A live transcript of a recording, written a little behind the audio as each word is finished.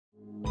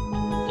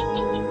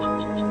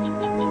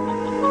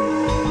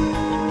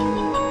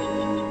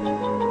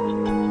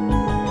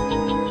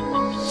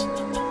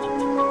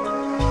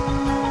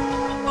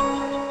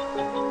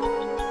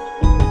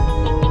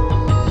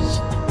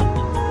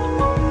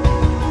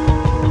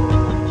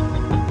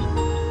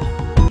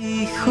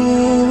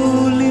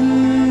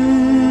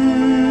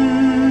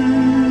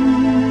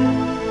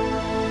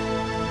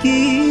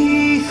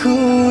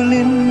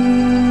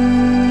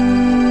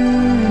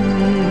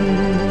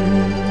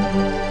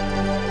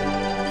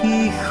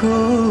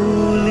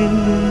KIKHOL'IN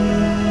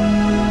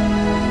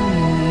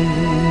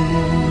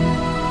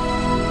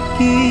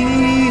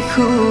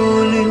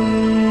KIKHOL'IN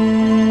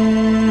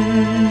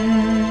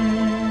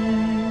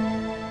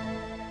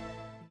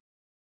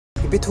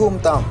Bithum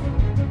tam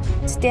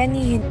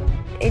Stani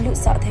elu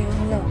sa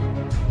thayong lo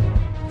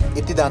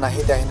itidana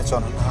hita hina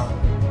chon ha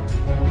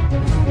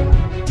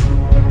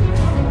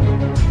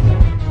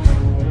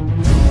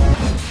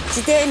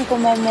Site in ko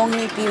momong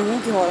ni pi hu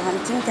ki hol ham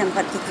ching tham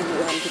phat ki ki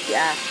ham ki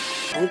a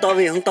hong to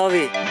vi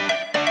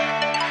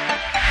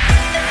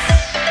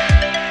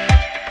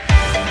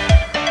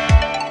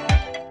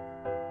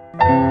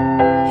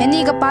heni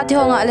ka pa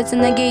thyo nga le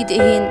chna ge ti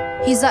hin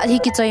hi za hi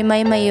ki choi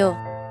mai mai yo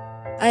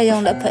ai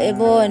yong la pha e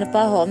boy na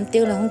pa hom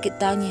tiêu la hong ki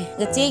ta ni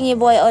ga chi ni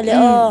boy o le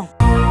o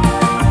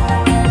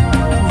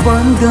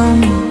van gam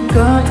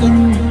ka in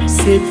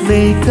set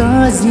ve ka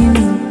jin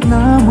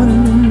namun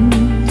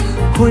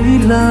khoi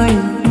lai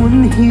mun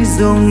hi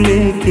zong le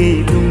ke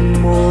lung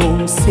mong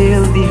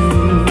sel ding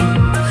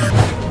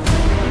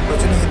ko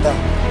chuni hita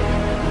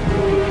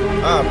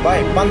bai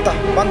banta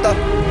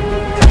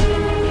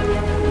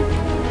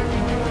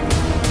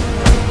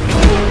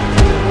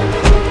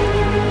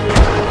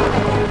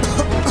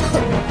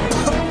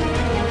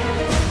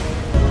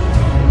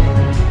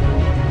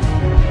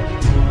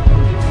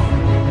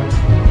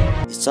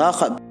sa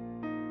khat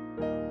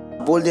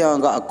bol dia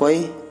ga koi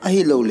a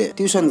hi lo le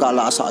tuition ga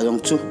la sa yong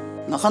chu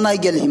na khanai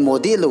gel hi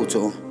modi lo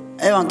chu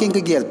ai wang king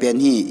ka gel pen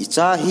hi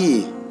icha hi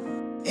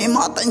e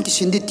ma tan ki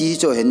sindi ti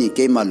cho he ni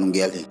ke ma lung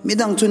gel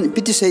midang chun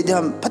piti sei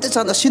dam phate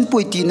chan a sin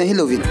pui ti na hi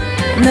lovin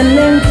na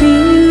leng ti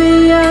le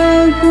ya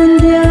kun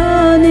dia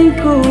ni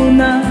ko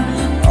na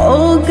o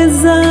ka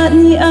za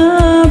ni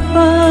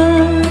apa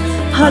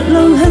hat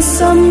long ha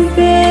sam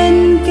pen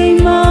ke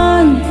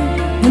man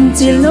mun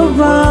chi lo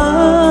va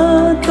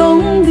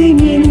tong đi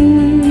nhìn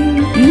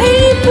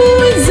nay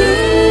vui dư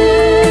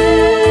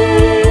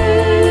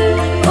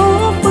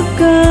ô bậc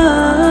ca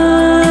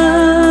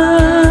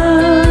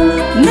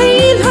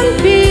nay thân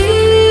pi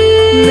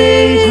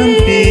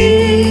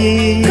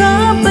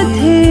cá bát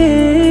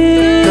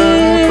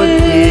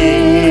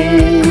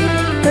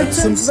thề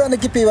sum sa na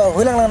ki pi wa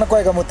hulang lang na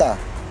koi ka muta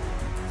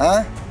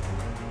ha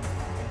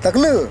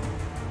taklu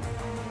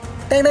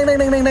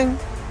teng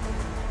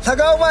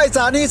lagao mai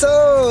cha ni so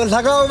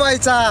lagao mai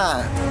cha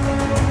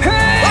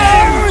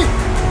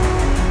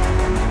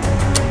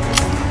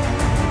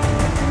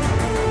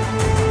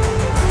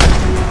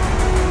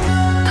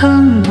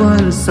thăng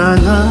văn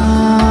sana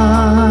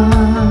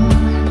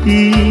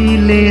đi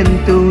lên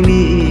tàu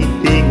ni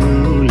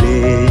tình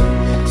lệ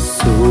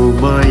số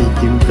mai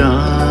kim ta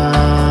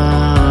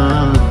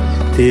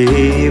thế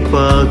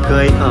pa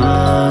kai